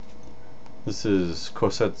This is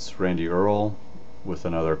Cosette's Randy Earl with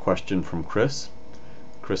another question from Chris.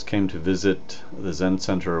 Chris came to visit the Zen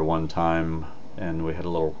Center one time and we had a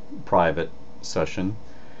little private session.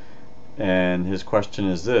 And his question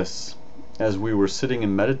is this: as we were sitting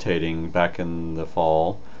and meditating back in the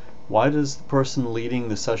fall, why does the person leading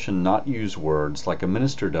the session not use words like a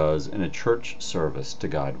minister does in a church service to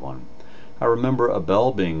guide one? I remember a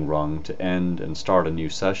bell being rung to end and start a new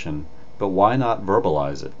session, but why not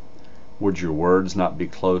verbalize it? Would your words not be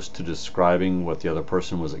close to describing what the other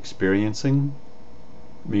person was experiencing?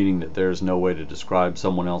 Meaning that there's no way to describe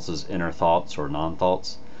someone else's inner thoughts or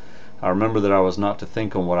non-thoughts. I remember that I was not to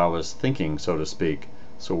think on what I was thinking, so to speak,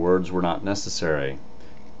 so words were not necessary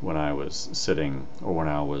when I was sitting or when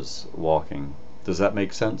I was walking. Does that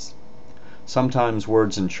make sense? Sometimes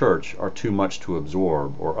words in church are too much to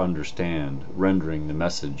absorb or understand, rendering the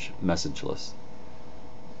message messageless.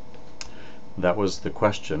 That was the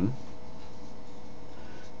question.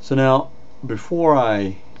 So now, before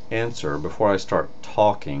I start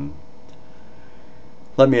talking,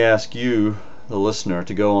 let me ask you, the listener,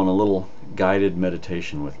 to go on a little guided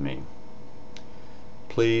meditation with me.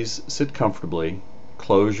 Please sit comfortably,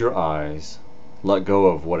 close your eyes, let go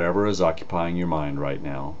of whatever is occupying your mind right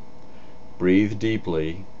now. Breathe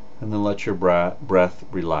deeply, and then let your breath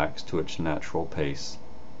relax to its natural pace.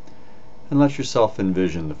 And let yourself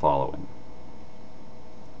envision the following.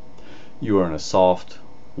 You are in a soft,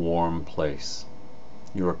 warm place.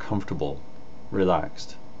 You are comfortable,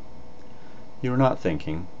 relaxed. You are not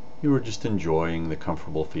thinking, you are just enjoying the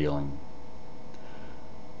comfortable feeling.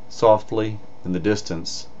 Softly, in the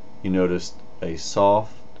distance, you notice a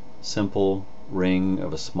soft, simple ring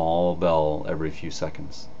of a small bell every few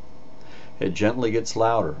seconds. It gently gets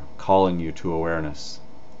louder, calling you to awareness.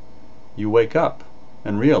 You wake up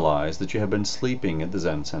and realize that you have been sleeping at the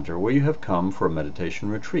Zen Center where you have come for a meditation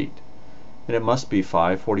retreat. And it must be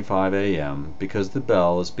 5:45 a.m. because the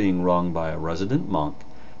bell is being rung by a resident monk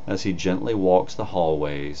as he gently walks the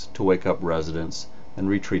hallways to wake up residents and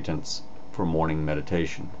retreatants for morning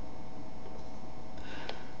meditation.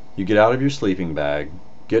 You get out of your sleeping bag,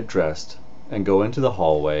 get dressed, and go into the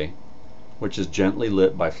hallway, which is gently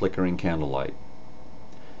lit by flickering candlelight.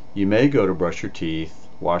 You may go to brush your teeth,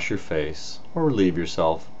 wash your face, or relieve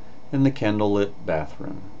yourself in the candlelit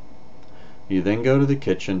bathroom. You then go to the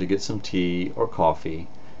kitchen to get some tea or coffee,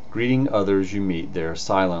 greeting others you meet there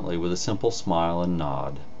silently with a simple smile and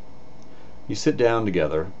nod. You sit down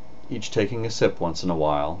together, each taking a sip once in a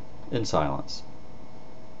while, in silence.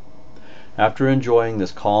 After enjoying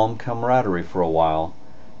this calm camaraderie for a while,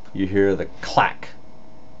 you hear the clack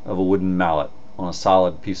of a wooden mallet on a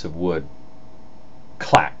solid piece of wood.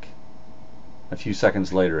 Clack! A few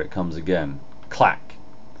seconds later it comes again. Clack!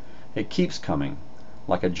 It keeps coming,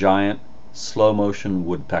 like a giant, slow-motion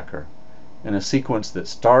woodpecker, in a sequence that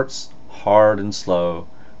starts hard and slow,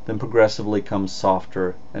 then progressively comes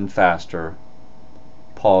softer and faster,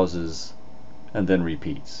 pauses, and then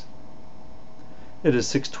repeats. It is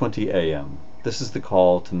 6:20 a.m. This is the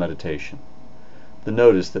call to meditation. The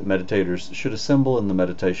notice that meditators should assemble in the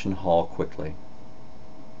meditation hall quickly.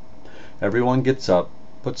 Everyone gets up,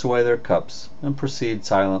 puts away their cups, and proceeds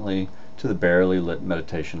silently to the barely lit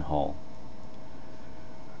meditation hall.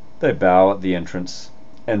 They bow at the entrance,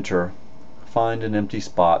 enter, find an empty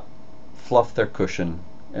spot, fluff their cushion,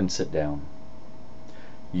 and sit down.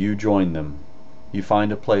 You join them. You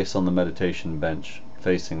find a place on the meditation bench,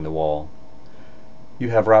 facing the wall.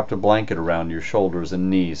 You have wrapped a blanket around your shoulders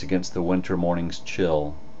and knees against the winter morning's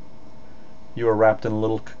chill. You are wrapped in a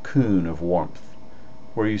little cocoon of warmth,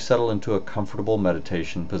 where you settle into a comfortable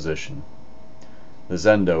meditation position. The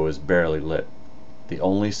Zendo is barely lit. The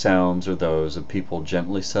only sounds are those of people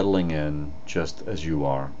gently settling in, just as you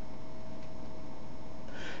are.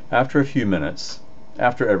 After a few minutes,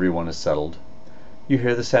 after everyone is settled, you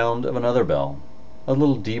hear the sound of another bell, a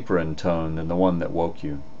little deeper in tone than the one that woke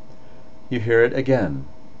you. You hear it again,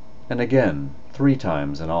 and again, 3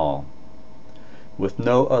 times in all. With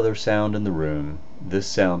no other sound in the room, this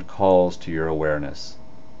sound calls to your awareness.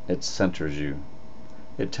 It centers you.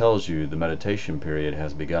 It tells you the meditation period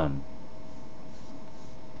has begun.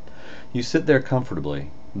 You sit there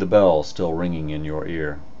comfortably, the bell still ringing in your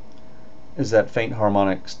ear. Is that faint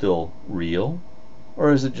harmonic still real,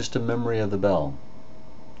 or is it just a memory of the bell?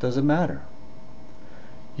 Does it matter?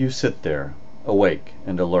 You sit there, awake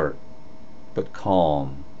and alert, but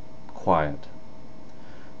calm, quiet.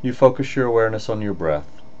 You focus your awareness on your breath.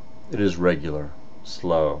 It is regular,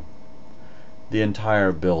 slow. The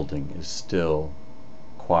entire building is still,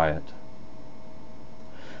 quiet.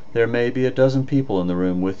 There may be a dozen people in the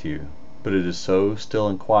room with you, but it is so still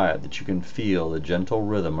and quiet that you can feel the gentle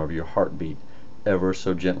rhythm of your heartbeat ever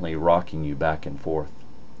so gently rocking you back and forth.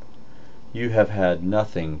 You have had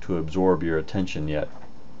nothing to absorb your attention yet.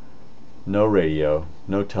 No radio,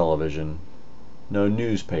 no television, no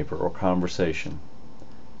newspaper or conversation.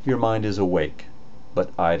 Your mind is awake,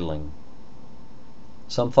 but idling.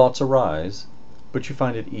 Some thoughts arise, but you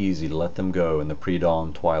find it easy to let them go in the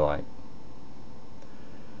pre-dawn twilight.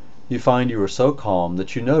 You find you are so calm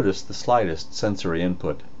that you notice the slightest sensory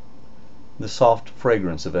input, the soft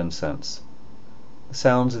fragrance of incense, the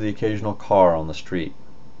sounds of the occasional car on the street.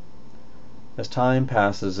 As time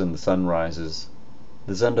passes and the sun rises,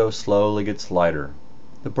 the Zendo slowly gets lighter.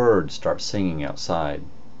 The birds start singing outside.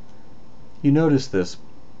 You notice this,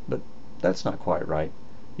 but that's not quite right.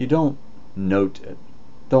 You don't note it,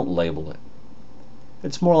 don't label it.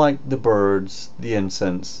 It's more like the birds, the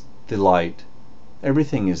incense, the light.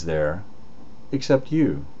 Everything is there, except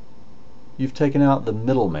you. You've taken out the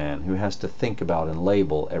middleman who has to think about and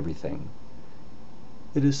label everything.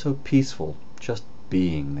 It is so peaceful just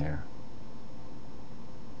being there.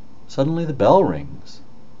 Suddenly the bell rings.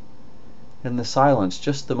 In the silence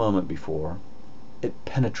just the moment before, it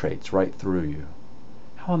penetrates right through you.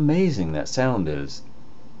 How amazing that sound is.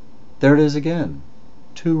 There it is again.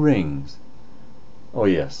 2 rings. Oh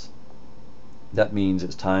yes, that means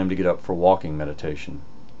it's time to get up for walking meditation.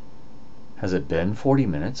 Has it been 40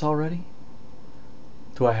 minutes already?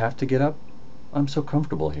 Do I have to get up? I'm so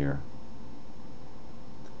comfortable here.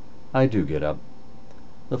 I do get up.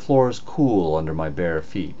 The floor is cool under my bare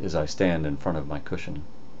feet as I stand in front of my cushion.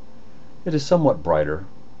 It is somewhat brighter,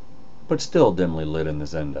 but still dimly lit in the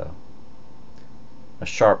Zendo. A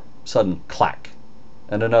sharp, sudden clack,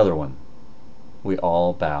 and another one. We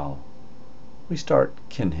all bow. We start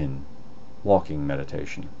kinhin, walking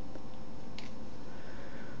meditation.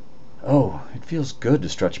 Oh, it feels good to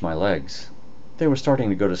stretch my legs. They were starting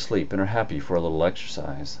to go to sleep and are happy for a little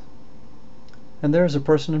exercise. And there is a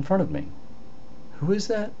person in front of me. Who is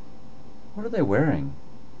that? What are they wearing?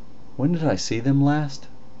 When did I see them last?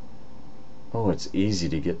 Oh, it's easy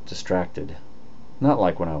to get distracted. Not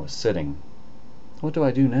like when I was sitting. What do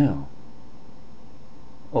I do now?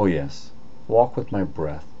 Oh yes, walk with my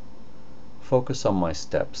breath. Focus on my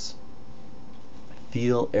steps.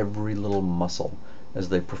 Feel every little muscle as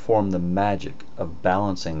they perform the magic of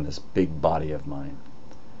balancing this big body of mine.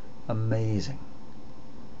 Amazing.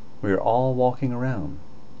 We are all walking around,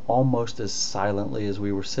 almost as silently as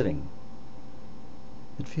we were sitting.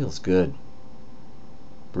 It feels good.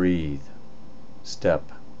 Breathe.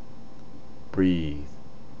 Step. Breathe.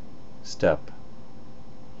 Step.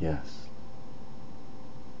 Yes.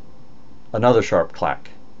 Another sharp clack.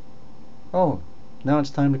 Oh, now it's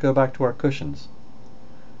time to go back to our cushions.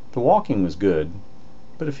 The walking was good,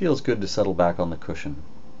 but it feels good to settle back on the cushion.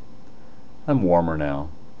 I'm warmer now.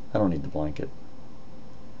 I don't need the blanket.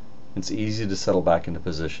 It's easy to settle back into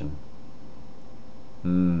position.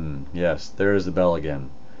 Yes, there is the bell again.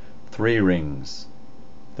 3 rings.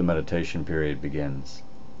 The meditation period begins.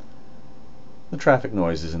 The traffic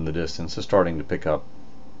noises in the distance are starting to pick up,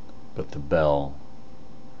 but the bell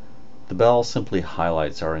simply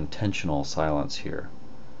highlights our intentional silence here.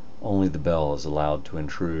 Only the bell is allowed to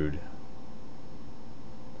intrude.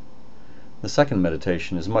 The second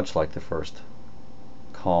meditation is much like the first.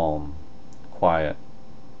 Calm, quiet,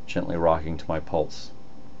 gently rocking to my pulse.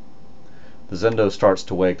 The Zendo starts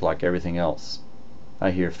to wake like everything else.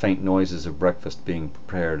 I hear faint noises of breakfast being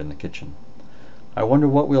prepared in the kitchen. I wonder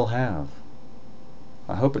what we'll have.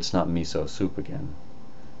 I hope it's not miso soup again.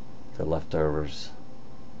 The leftovers.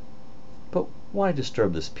 But why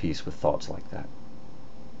disturb this peace with thoughts like that?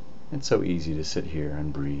 It's so easy to sit here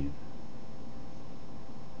and breathe.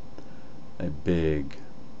 A big,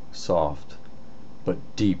 soft, but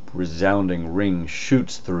deep, resounding ring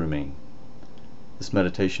shoots through me. This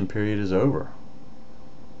meditation period is over.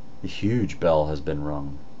 The huge bell has been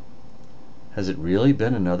rung. Has it really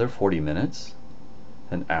been another 40 minutes?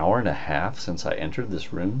 An hour and a half since I entered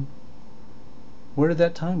this room? Where did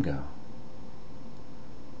that time go?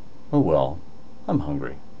 Oh well, I'm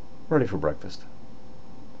hungry. Ready for breakfast.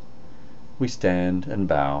 We stand and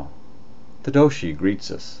bow. The doshi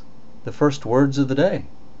greets us. The first words of the day.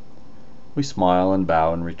 We smile and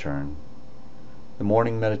bow in return. The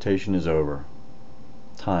morning meditation is over.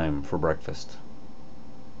 Time for breakfast.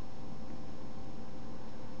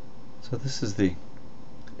 So this is the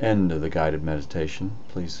end of the guided meditation.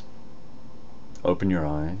 Please open your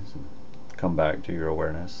eyes and come back to your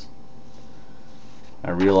awareness. I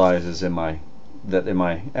realize that in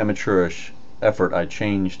my amateurish effort I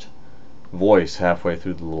changed voice halfway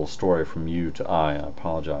through the little story from you to I. I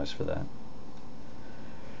apologize for that.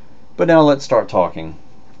 But now let's start talking.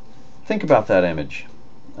 Think about that image.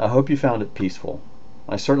 I hope you found it peaceful.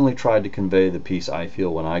 I certainly tried to convey the peace I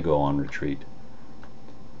feel when I go on retreat.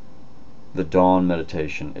 The dawn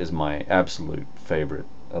meditation is my absolute favorite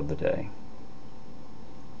of the day.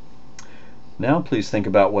 Now please think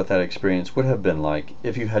about what that experience would have been like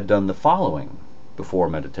if you had done the following before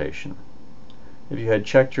meditation. If you had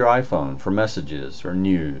checked your iPhone for messages or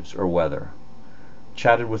news or weather,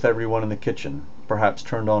 chatted with everyone in the kitchen, perhaps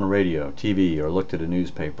turned on radio, TV, or looked at a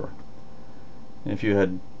newspaper. If you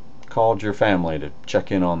had called your family to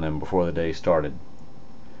check in on them before the day started.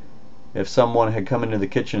 If someone had come into the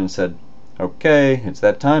kitchen and said, "Okay, it's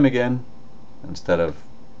that time again," instead of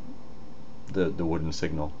the wooden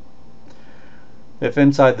signal. If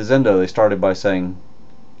inside the Zendo they started by saying,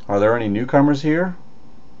 "Are there any newcomers here?"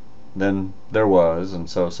 Then there was, and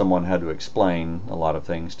so someone had to explain a lot of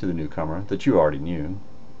things to the newcomer that you already knew.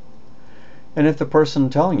 And if the person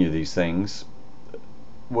telling you these things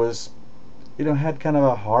was, had kind of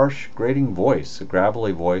a harsh, grating voice, a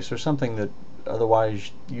gravelly voice, or something that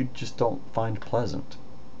otherwise you just don't find pleasant,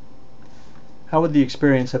 how would the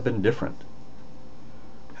experience have been different?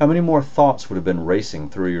 How many more thoughts would have been racing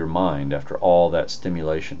through your mind after all that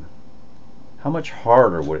stimulation? How much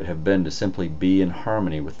harder would it have been to simply be in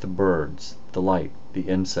harmony with the birds, the light, the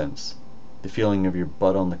incense, the feeling of your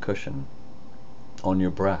butt on the cushion, on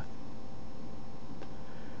your breath?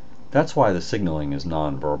 That's why the signaling is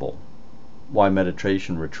nonverbal, why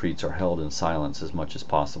meditation retreats are held in silence as much as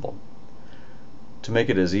possible. To make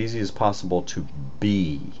it as easy as possible to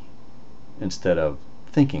be instead of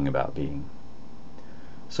thinking about being,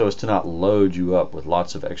 so as to not load you up with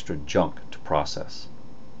lots of extra junk to process.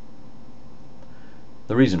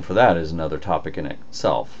 The reason for that is another topic in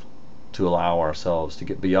itself, to allow ourselves to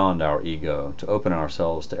get beyond our ego, to open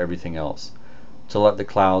ourselves to everything else, to let the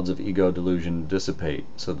clouds of ego delusion dissipate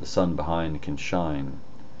so the sun behind can shine.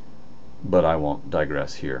 But I won't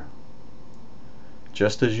digress here.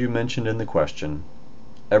 Just as you mentioned in the question,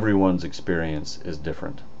 everyone's experience is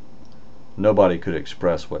different. Nobody could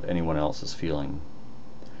express what anyone else is feeling.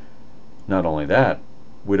 Not only that,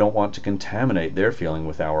 we don't want to contaminate their feeling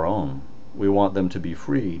with our own. We want them to be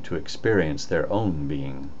free to experience their own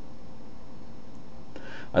being.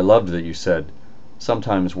 I loved that you said,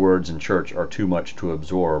 sometimes words in church are too much to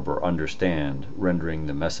absorb or understand, rendering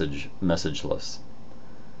the message messageless.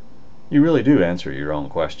 You really do answer your own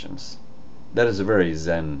questions. That is a very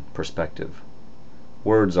Zen perspective.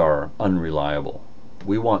 Words are unreliable.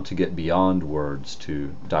 We want to get beyond words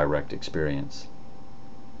to direct experience.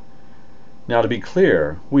 Now, to be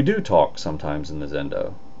clear, we do talk sometimes in the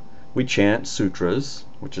Zendo. We chant sutras,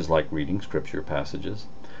 which is like reading scripture passages.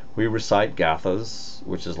 We recite gathas,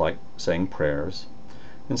 which is like saying prayers.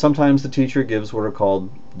 And sometimes the teacher gives what are called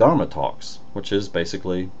dharma talks, which is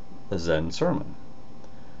basically a Zen sermon.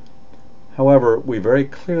 However, we very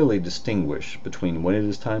clearly distinguish between when it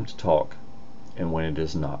is time to talk and when it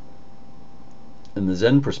is not. In the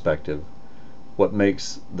Zen perspective, what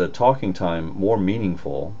makes the talking time more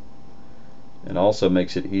meaningful and also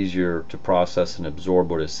makes it easier to process and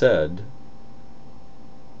absorb what is said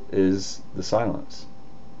is the silence.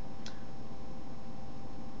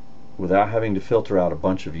 Without having to filter out a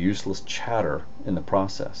bunch of useless chatter in the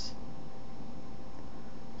process.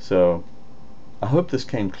 So, I hope this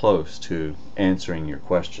came close to answering your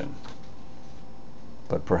question.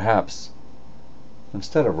 But perhaps,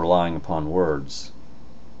 instead of relying upon words,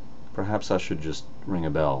 perhaps I should just ring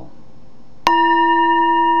a bell.